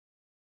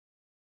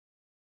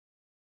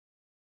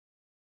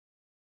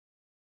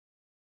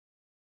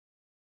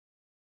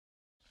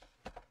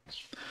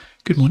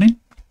Good morning.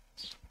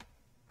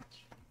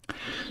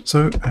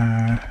 So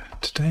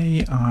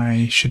today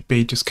I should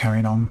be just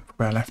carrying on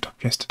where I left off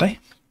yesterday,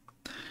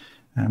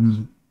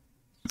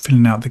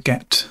 filling out the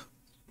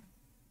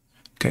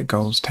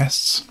GetGoals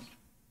tests,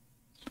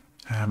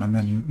 and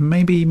then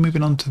maybe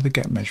moving on to the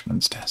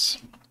getMeasurements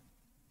tests.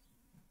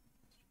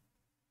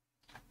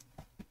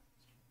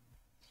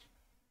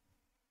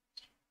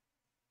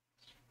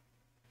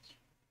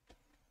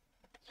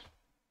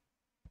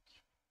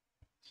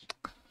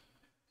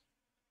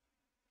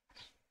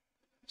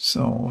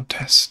 So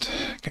test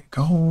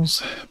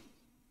GetGoals.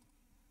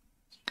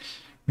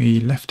 We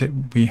left it,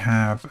 we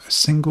have a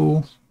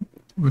single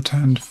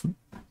returned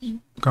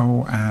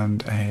goal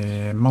and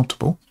a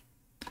multiple.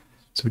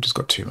 So we just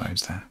got two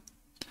rows there.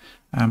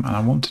 And I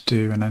want to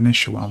do an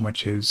initial one,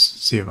 which is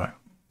 0.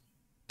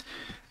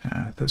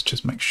 Let's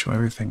just make sure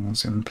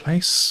everything's in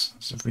place.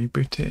 So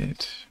reboot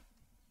it.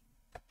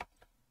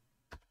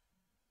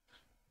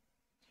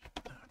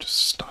 I'll just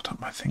start up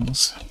my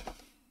things.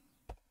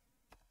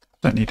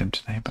 Don't need them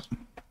today, but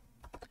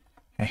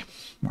hey,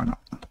 why not?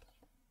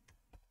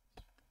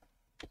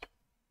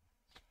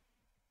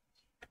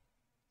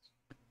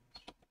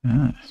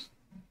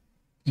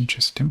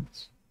 Interesting.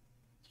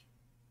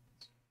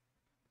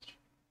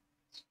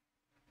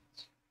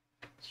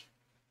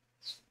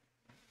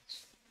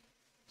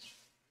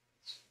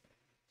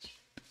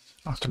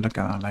 I'll have to look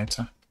at that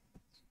later.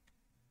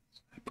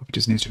 It probably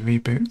just needs to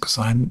reboot because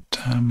I hadn't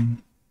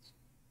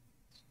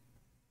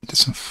did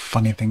some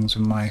funny things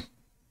with my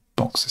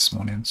box this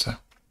morning, so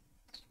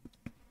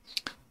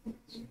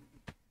let's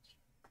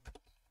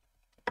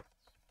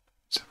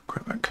have a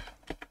quick look.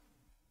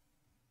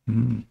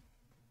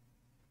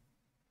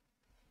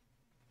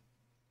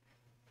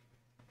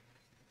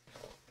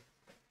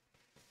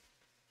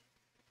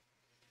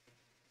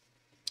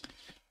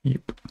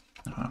 Yep,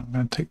 I'm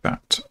going to take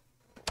that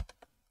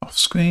off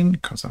screen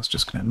because that's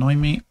just going to annoy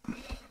me. Come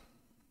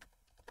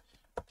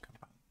back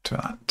to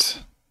that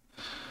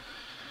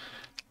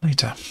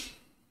later.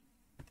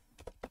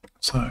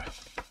 So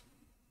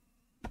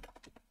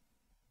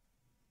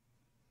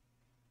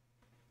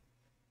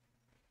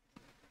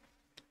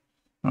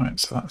right,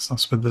 so that's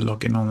us with the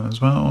login on as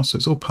well. So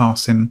it's all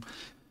passing.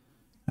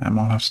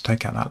 I'll have to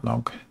take out that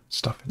log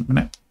stuff in a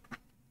minute.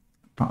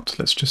 But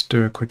let's just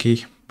do a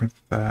quickie with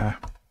well,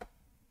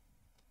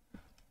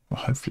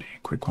 hopefully a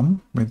quick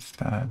one with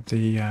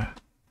the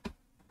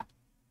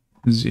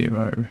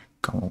 0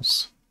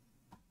 goals.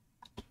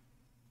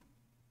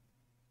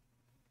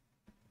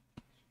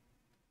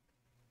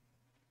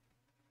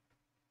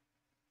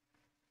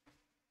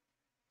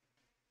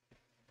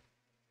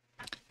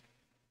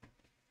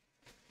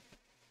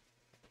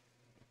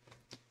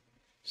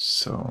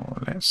 So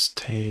let's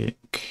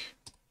take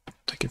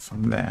it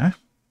from there.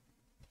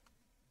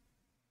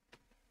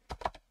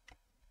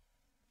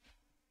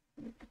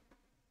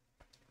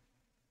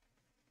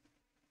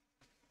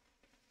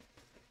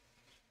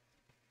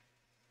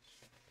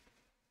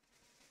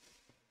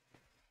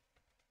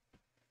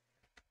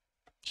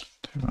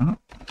 Do that.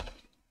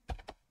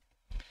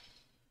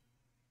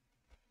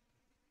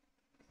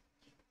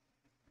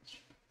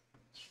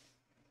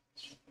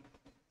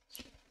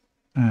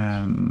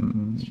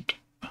 And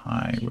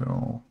I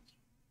will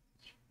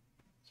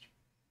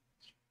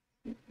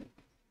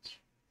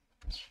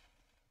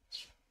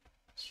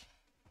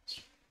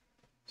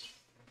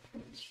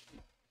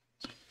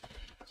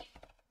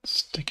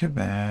stick it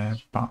there,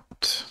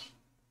 but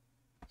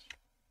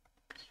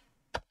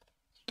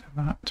do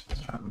that, put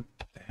that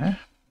there.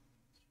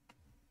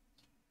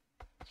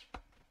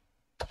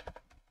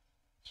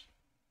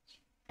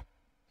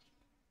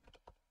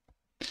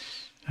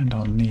 And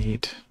I'll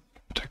need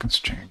token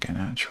string again,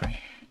 actually.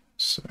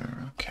 So,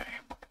 okay.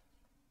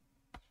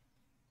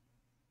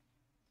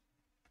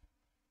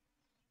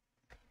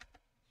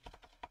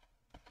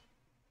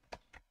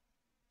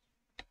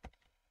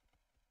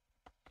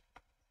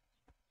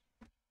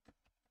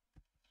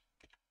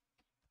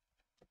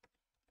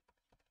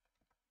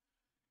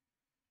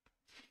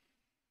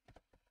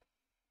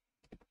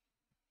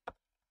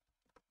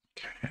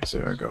 Okay,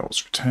 0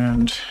 goals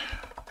returned.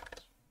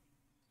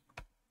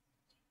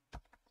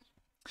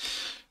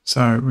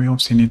 So we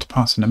obviously need to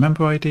pass in a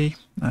member ID.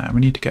 We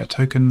need to get a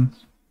token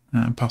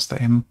and pass that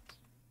in.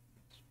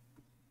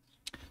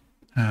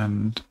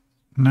 And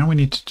now we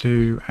need to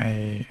do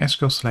a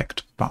SQL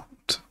select,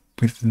 but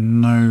with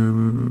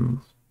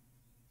no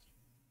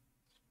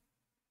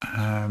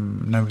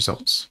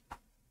results.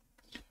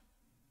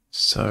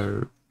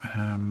 So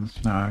now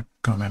I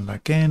can't remember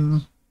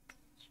again.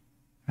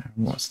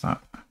 What's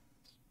that?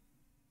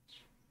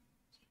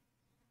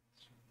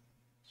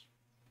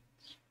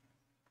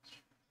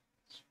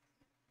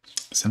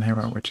 It's an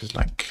error which is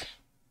like,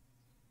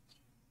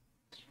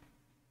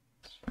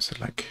 is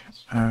it like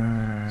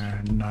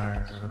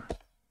no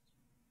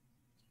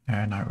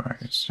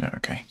rows? Yeah,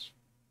 okay.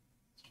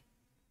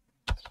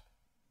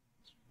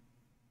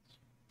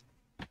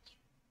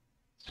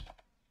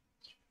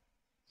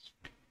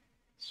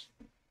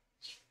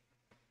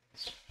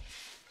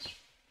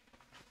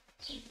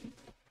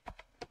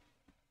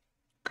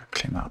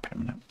 clean that up in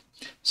a minute.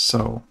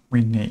 So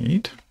we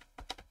need,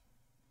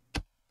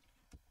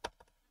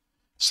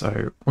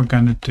 so we're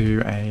going to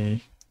do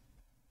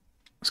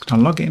it's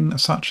going to log in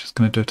as such, it's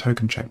going to do a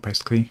token check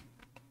basically.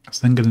 It's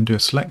then going to do a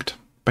select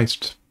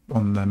based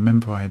on the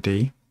member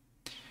ID,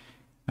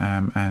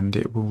 and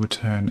it will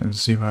return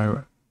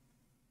 0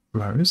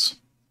 rows.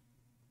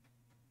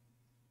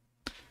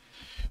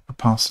 We're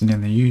passing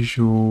in the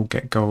usual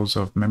get goals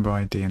of member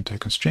ID and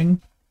token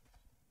string.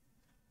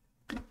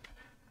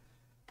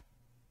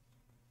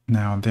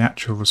 Now the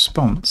actual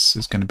response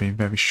is going to be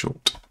very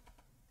short.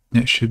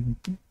 It should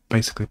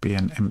basically be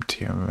an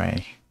empty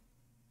array.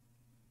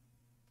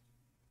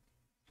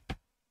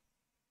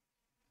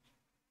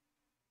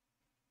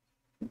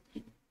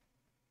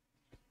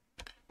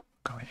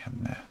 Got it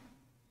in there.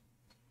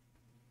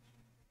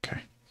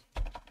 Okay.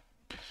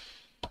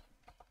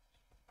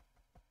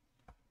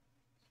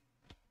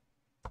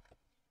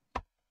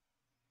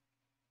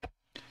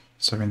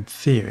 So in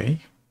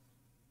theory,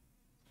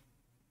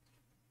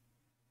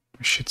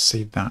 we should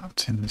see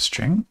that in the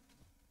string.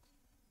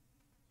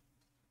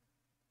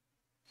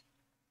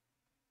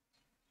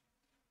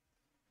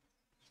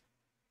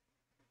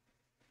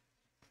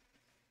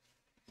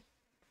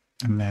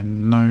 And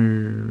then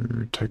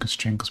no token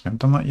string because we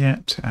haven't done that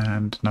yet,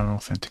 and no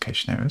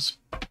authentication errors.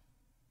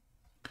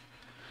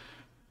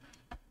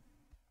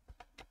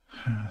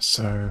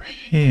 So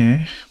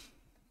here,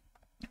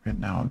 we're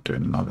now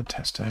doing another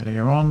test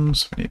earlier on,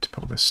 so we need to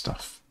pull this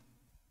stuff.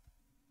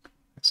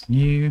 It's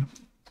new.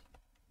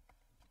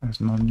 It's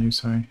non-new,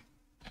 sorry.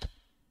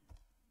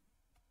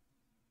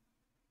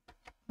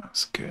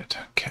 That's good,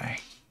 okay.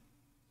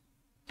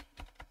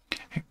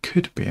 It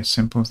could be as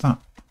simple as that.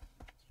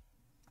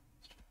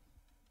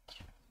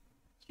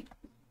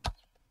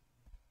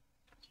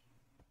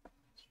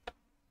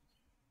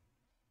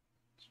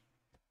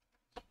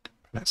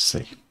 Let's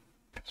see.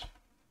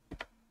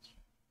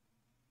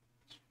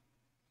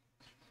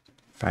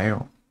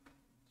 Fail.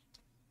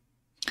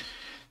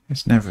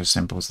 It's never as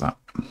simple as that.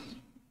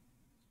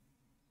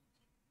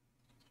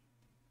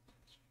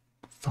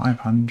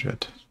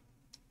 500.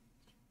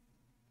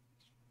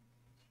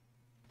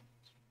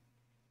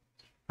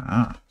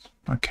 Ah,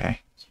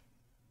 okay.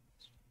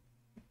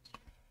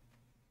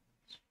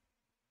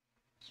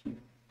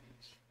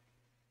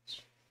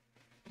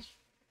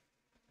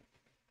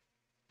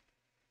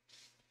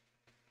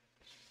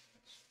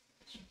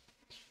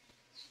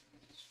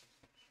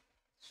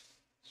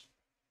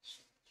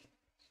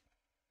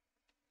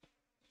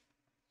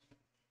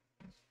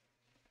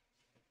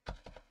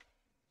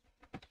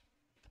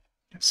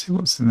 Let's see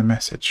what's in the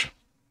message.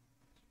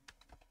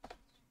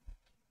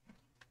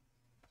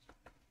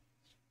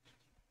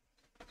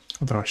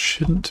 Although I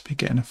shouldn't be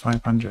getting a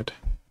 500.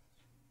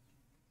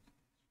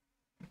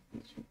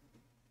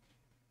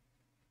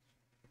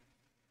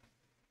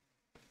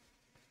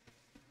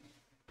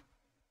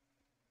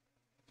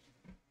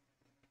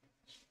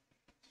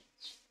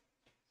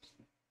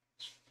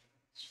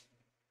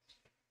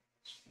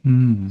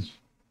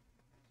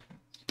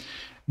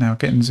 Now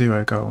getting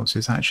 0 goals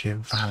is actually a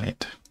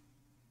valid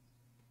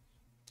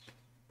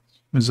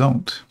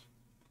result.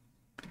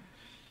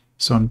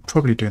 So I'm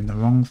probably doing the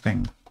wrong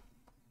thing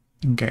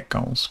in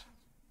GetGoals.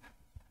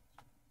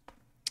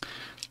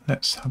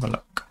 Let's have a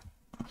look.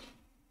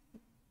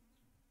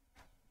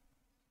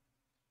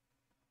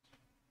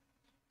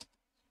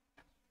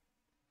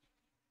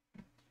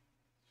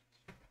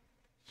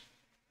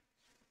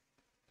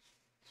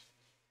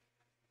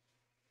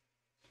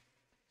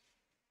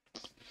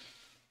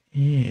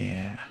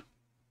 Yeah.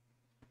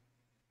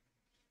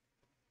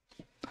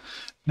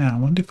 Now I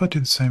wonder if I do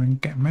the same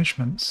and get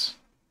measurements.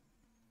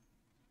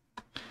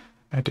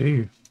 I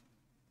do.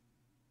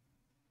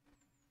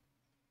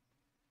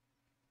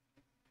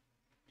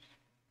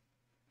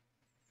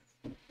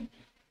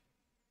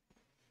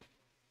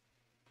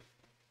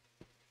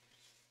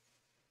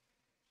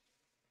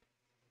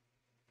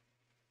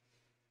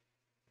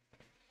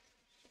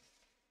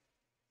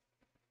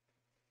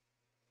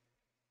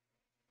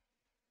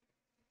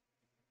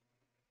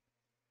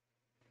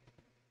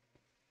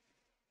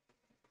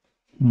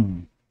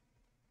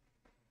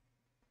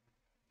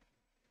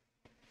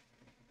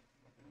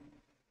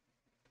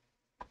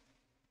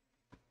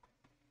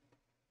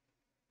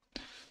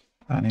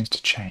 That needs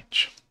to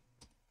change.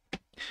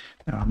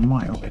 Now I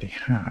might already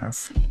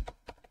have.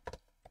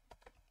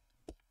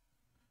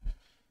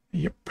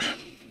 Yep.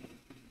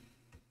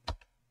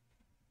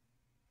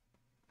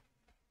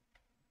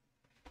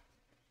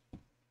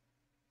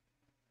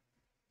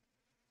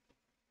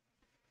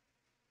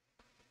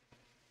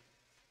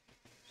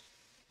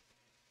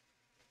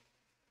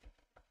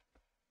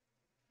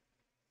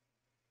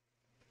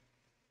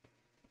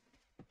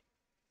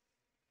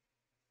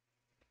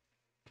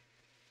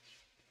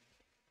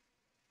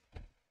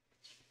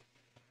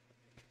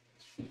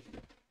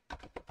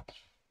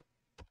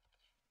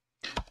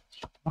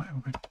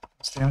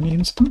 It's the only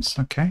instance,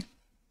 okay.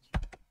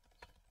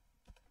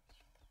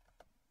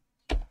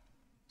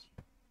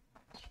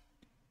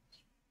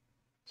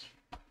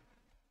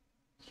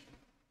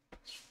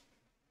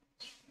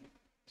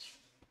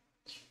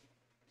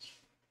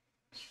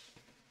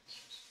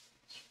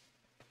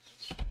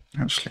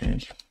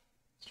 Actually,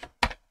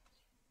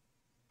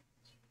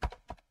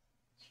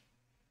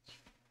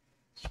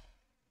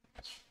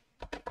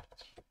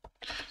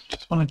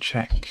 just want to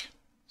check.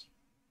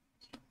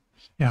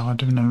 Yeah, I'll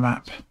do a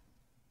map.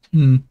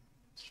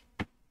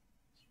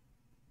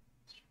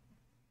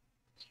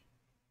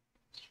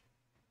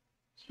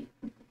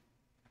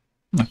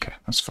 Okay,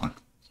 that's fine.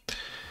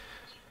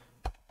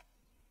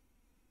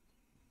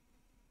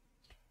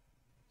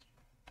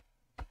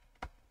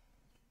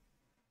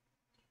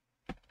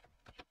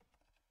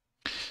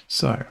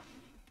 So,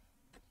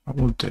 what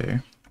we'll do,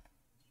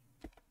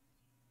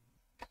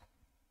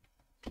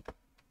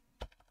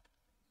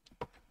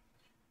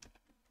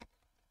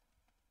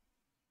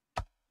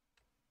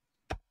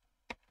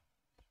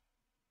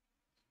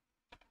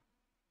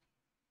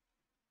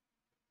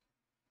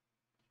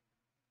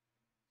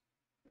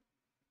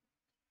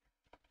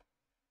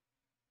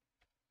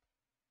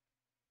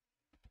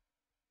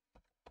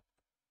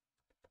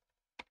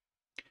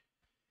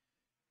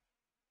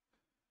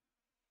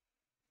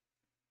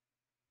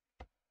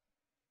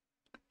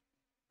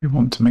 we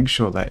want to make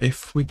sure that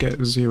if we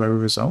get 0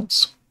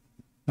 results,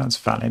 that's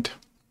valid.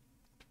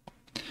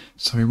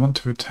 So we want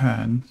to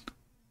return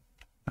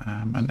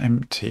an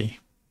empty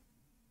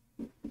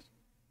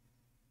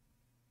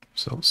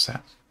result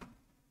set.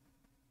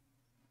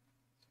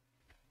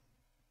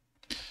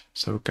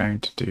 So we're going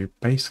to do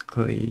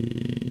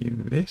basically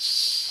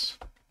this,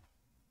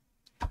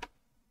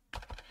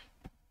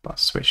 but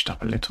switched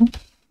up a little.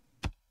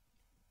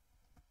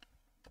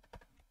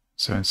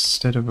 So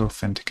instead of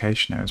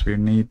authentication errors, we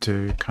need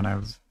to kind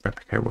of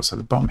replicate what's at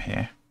the bottom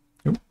here.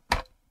 Oop.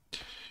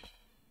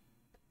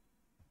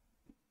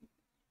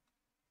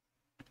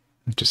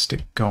 And just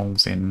stick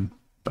goals in,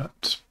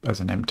 but as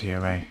an empty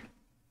array.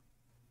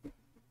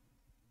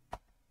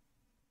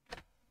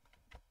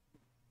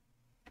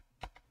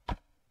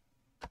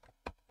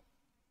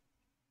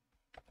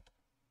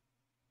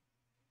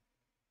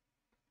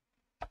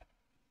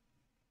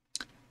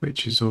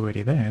 Which is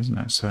already there, isn't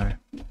it? So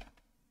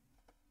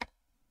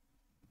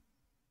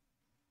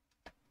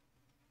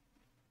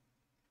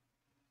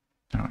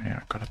oh yeah,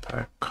 I've got to put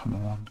a comma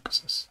on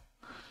because it's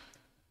a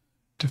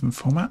different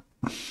format.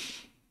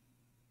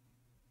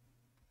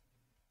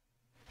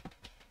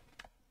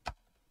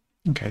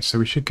 Okay, so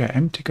we should get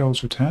empty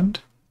goals returned.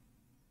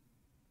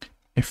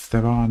 If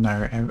there are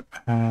no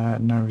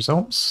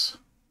results,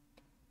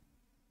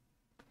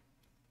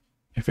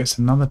 if it's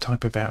another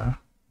type of error,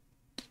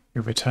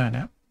 you return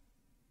it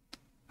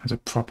as a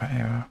proper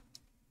error.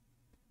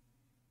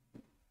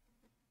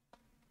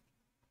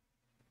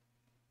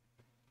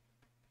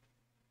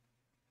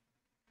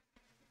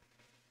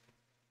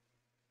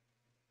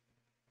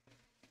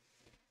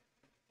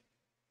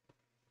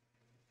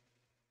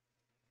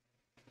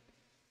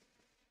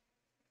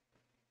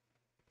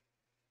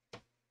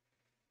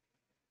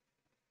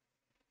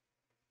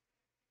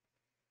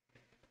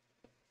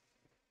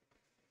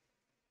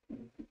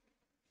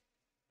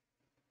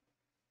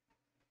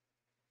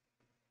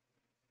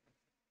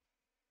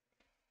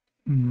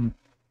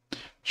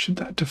 Should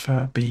that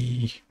defer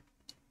be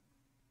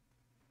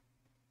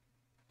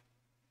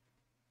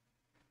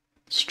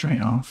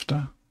straight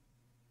after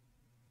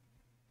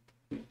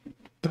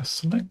the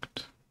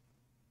select?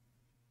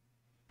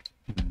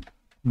 I'm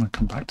going to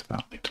come back to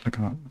that. I need to look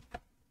at that.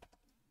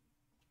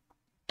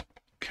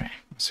 Okay,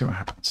 let's see what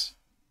happens.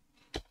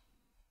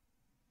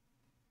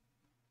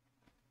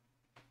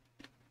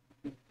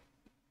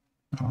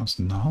 Oh, it's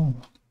null.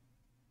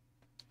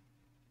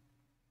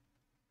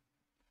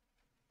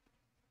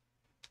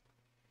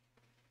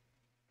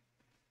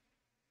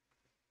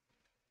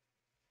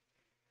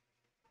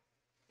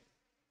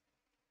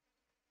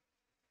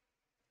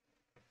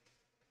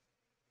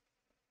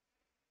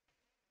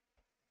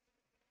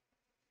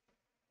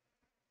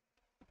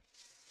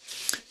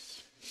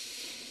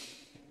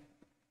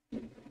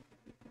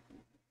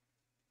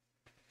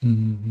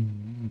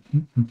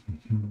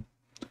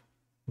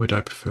 Would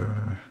I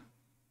prefer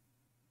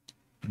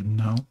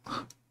null?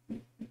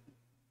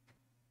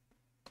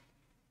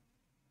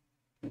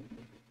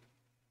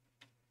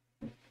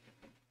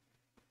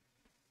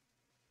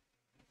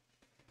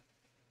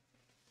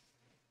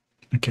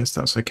 I guess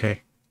that's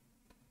okay.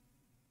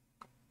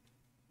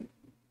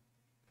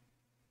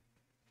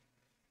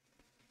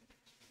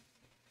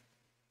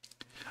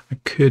 I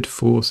could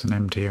force an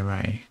empty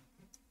array.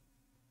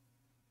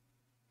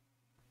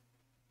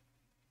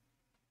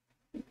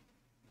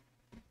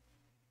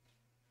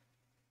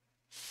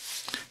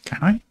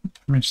 Can I?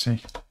 Let me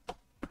see.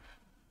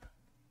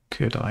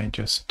 Could I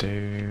just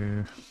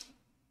do...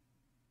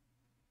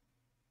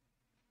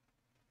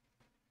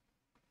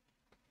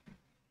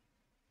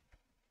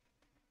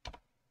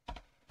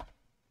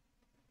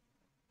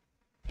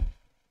 Can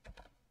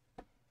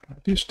I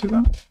just do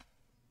that?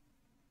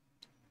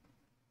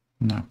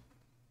 No.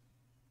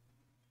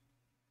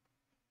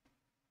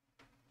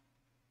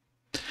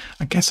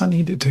 I guess I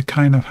needed to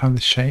kind of have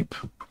the shape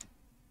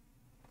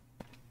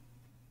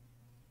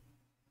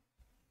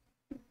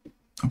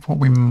of what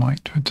we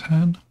might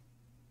return.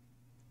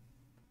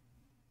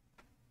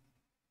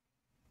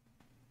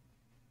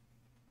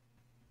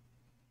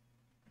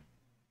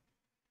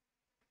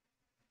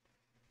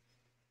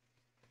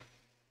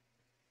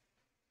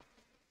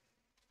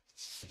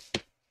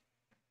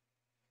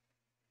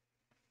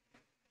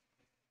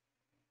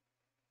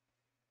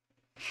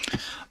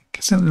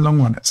 guess in the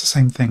long run, it's the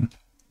same thing.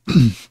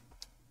 I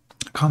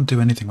can't do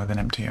anything with an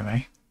empty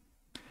array.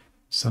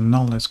 So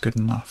null is good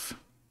enough.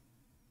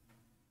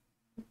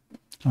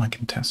 I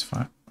can test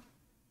for it.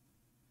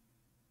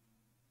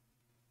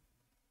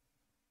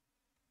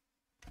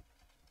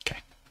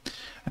 Okay.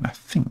 And I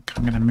think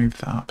I'm going to move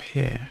that up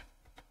here.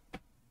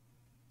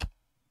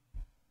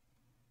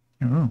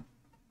 Oh.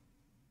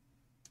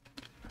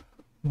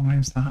 Why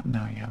is that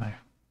now yellow?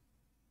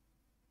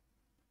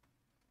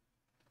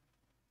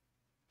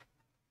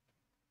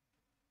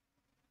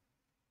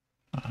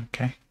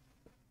 Okay.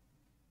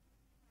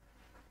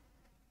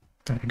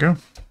 There you go.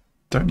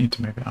 Don't need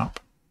to move it up.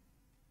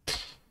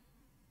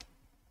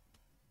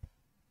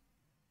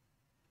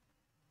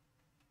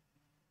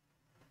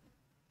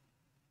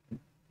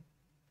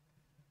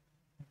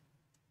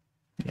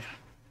 Yeah.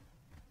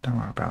 Don't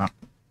worry about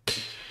that.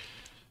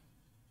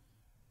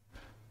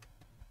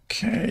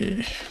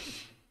 Okay.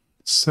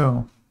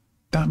 So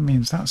that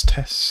means that's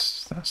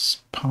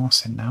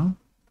passing now.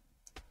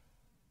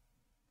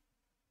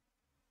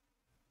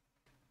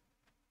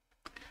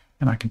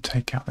 And I can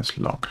take out this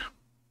log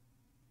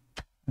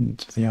and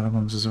the other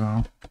ones as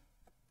well.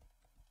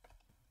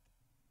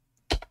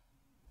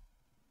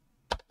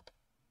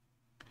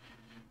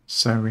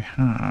 So we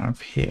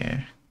have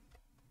here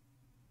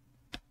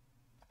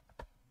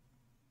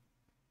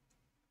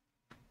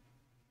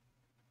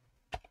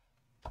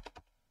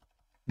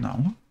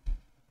null.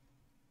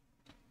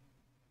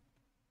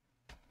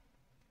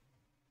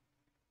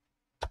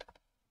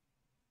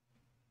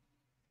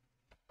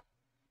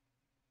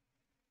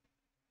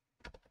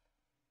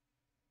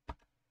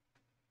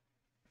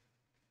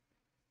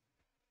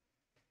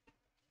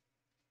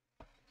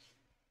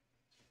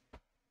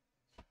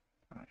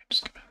 Right,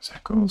 just give it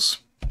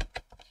circles.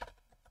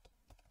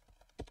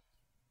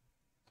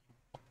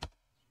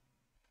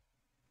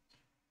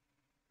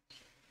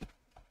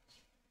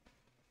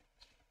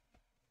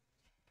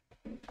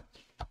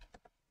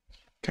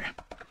 Okay,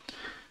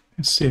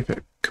 let's see if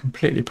it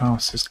completely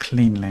passes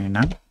cleanly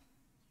now.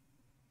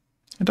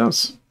 It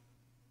does.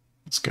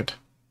 That's good.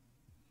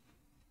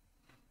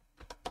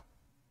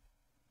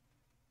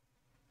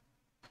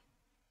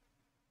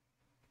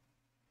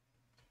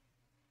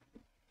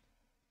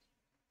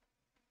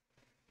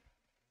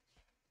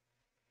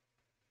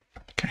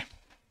 Okay,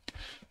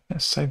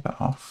 let's save that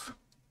off.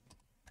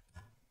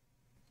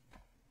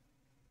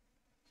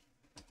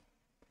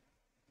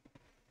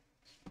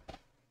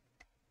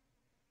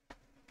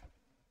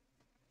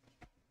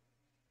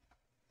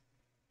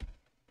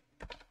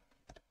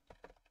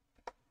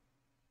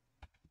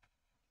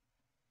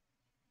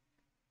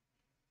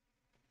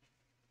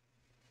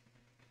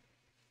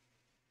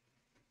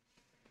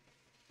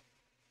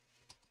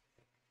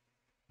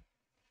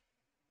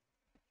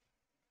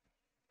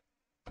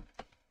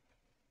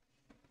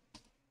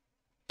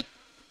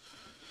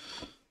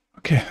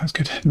 Okay, that's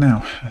good.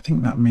 Now, I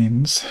think that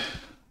means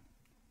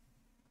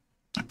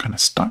I'm kind of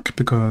stuck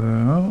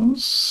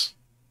because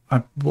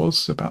I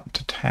was about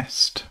to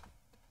test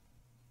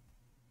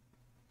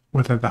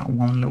whether that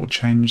one little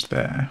change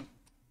there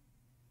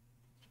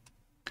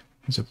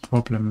is a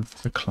problem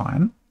for the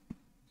client,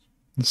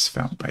 the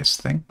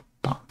Svelte-based thing,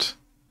 but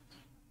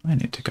I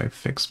need to go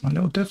fix my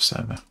little dev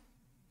server.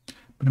 But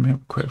let me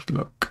have a quick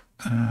look.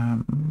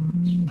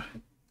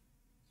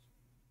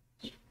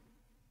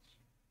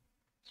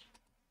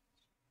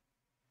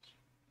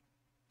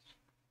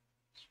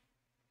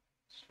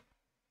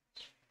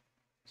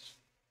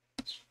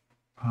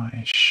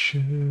 I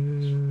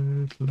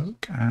should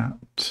look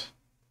at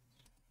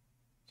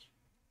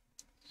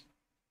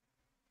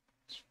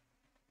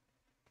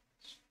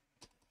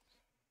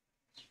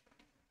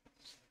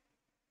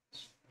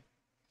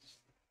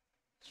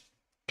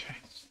okay.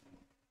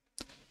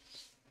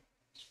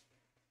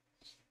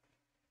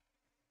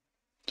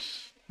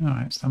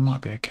 Alright, so that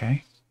might be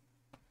okay.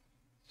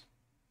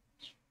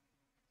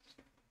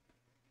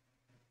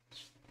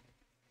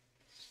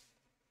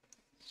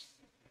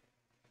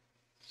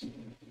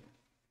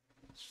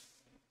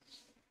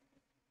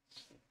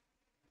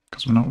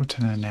 Because we're not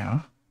returning an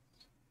error.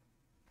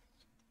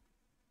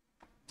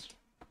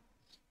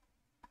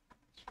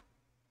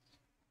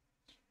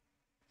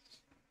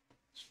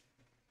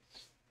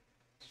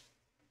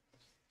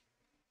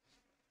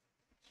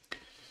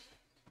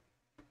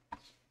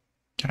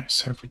 Okay,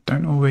 so if we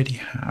don't already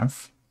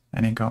have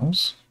any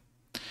goals,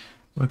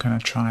 we're going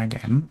to try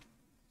again.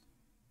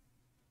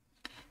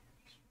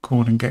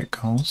 Call and get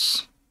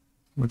goals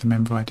with the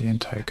member ID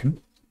and token.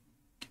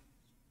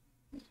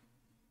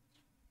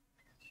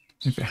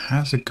 If it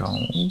has a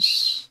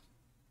goals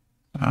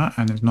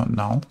and is not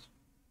null,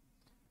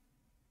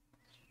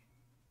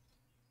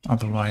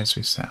 otherwise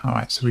we set,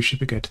 alright, so we should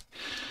be good.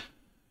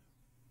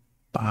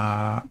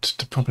 But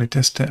to properly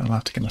test it, I'll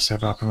have to get my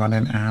server up and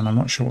running, and I'm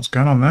not sure what's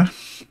going on there.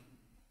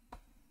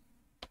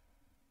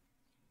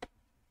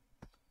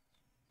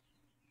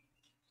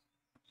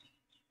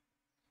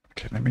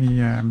 Okay, let me,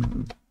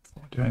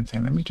 before I do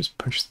anything, let me just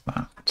push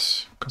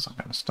that, because I'm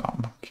going to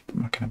start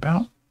mucking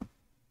about.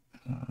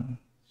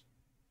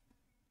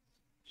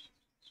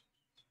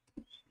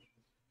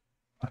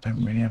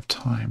 don't really have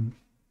time.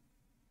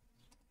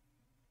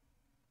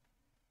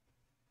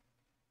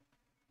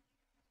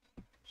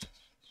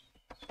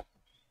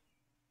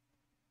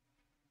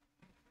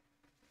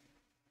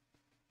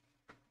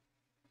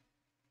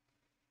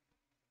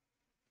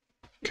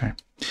 Okay,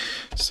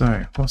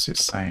 so what's it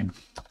saying?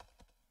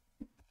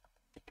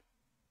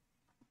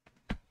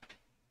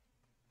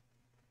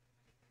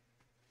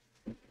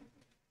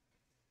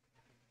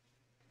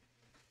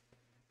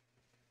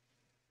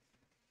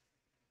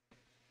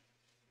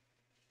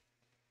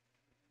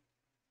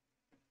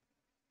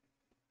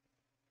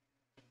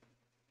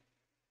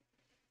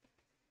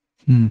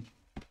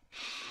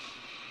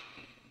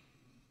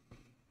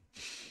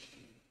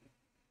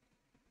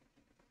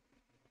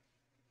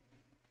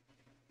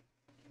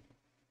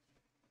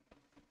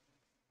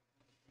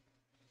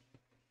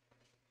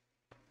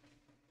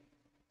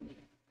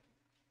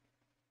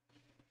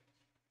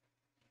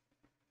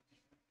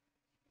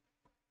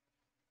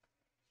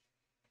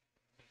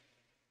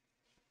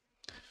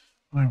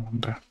 I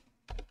wonder.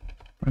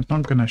 It's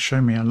not going to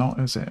show me a lot,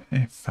 is it?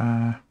 If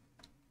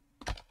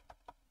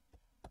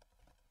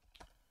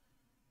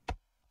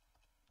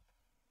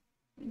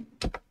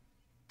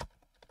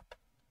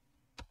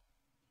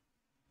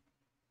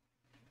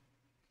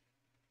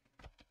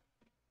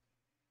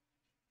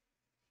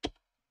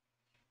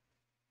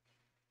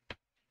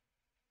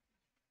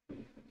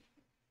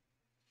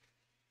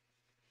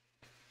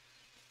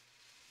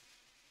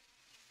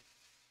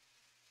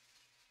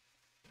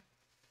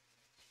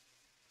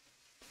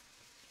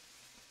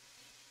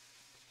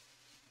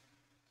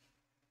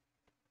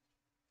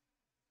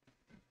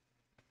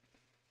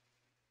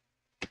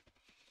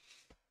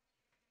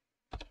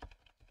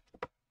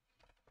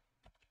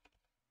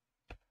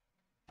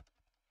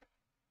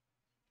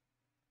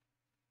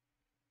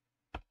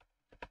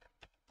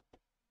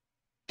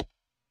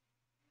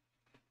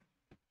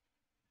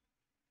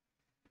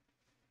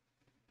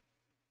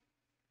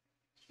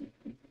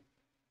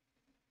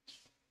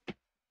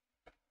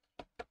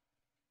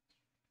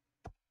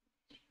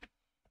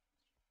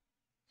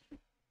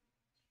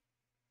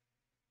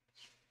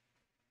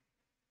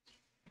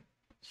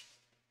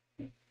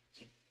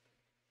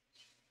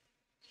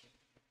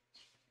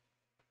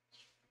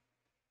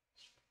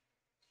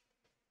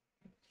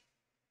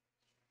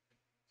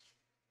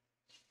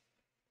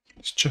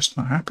it's just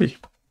not happy.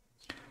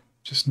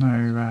 Just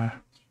no.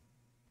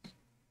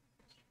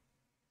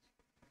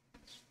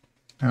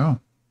 Oh.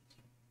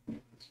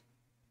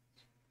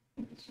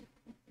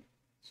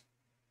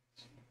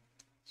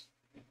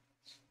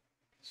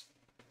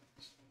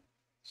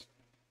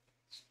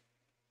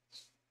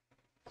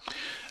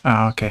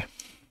 Ah, okay.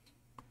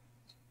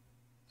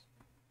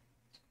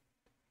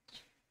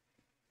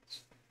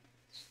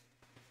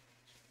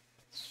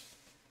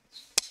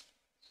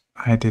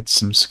 I did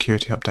some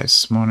security updates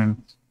this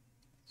morning,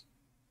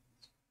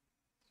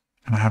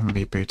 and I haven't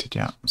rebooted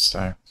yet,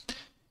 so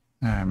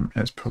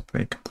it's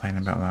probably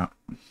complaining about that.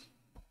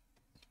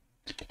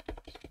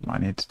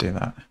 Might need to do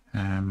that.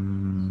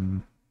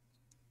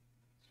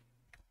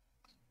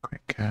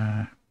 Quick.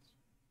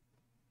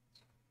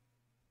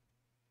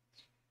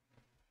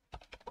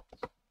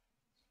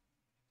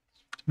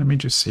 Let me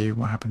just see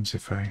what happens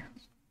if I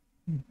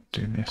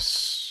do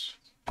this.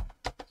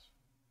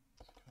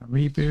 A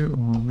reboot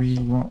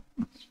or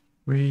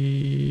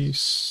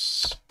restart.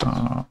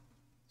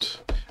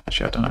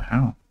 Actually, I don't know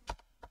how.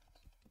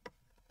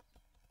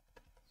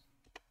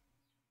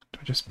 Do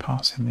I just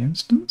pass in the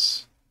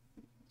instance?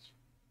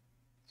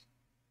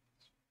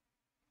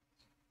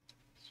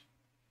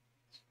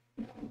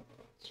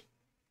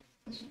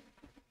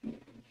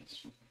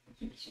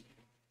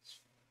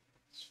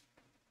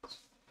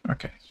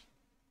 Okay.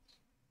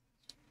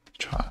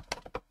 Try it.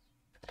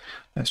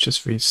 Let's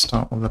just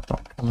restart all the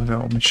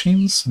little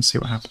machines and see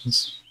what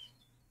happens.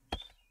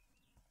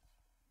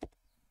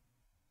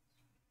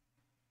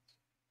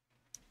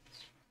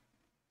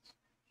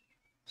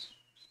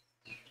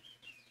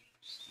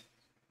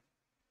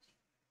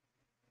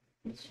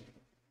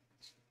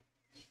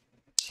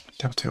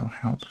 Doubt it'll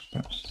help,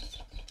 but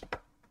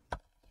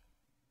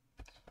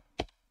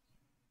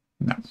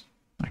no.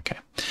 Okay.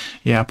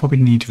 Yeah, I probably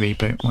need to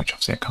reboot, which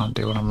obviously I can't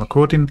do when I'm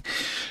recording.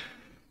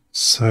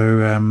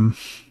 So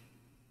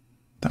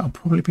that'll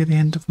probably be the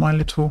end of my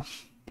little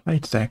play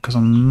today, because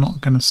I'm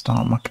not going to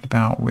start mucking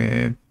about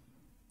with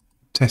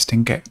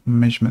testing get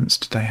measurements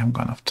today. I haven't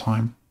got enough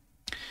time.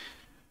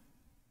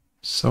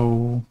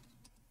 So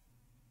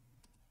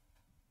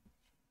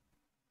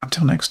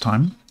until next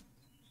time,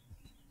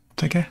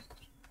 take care.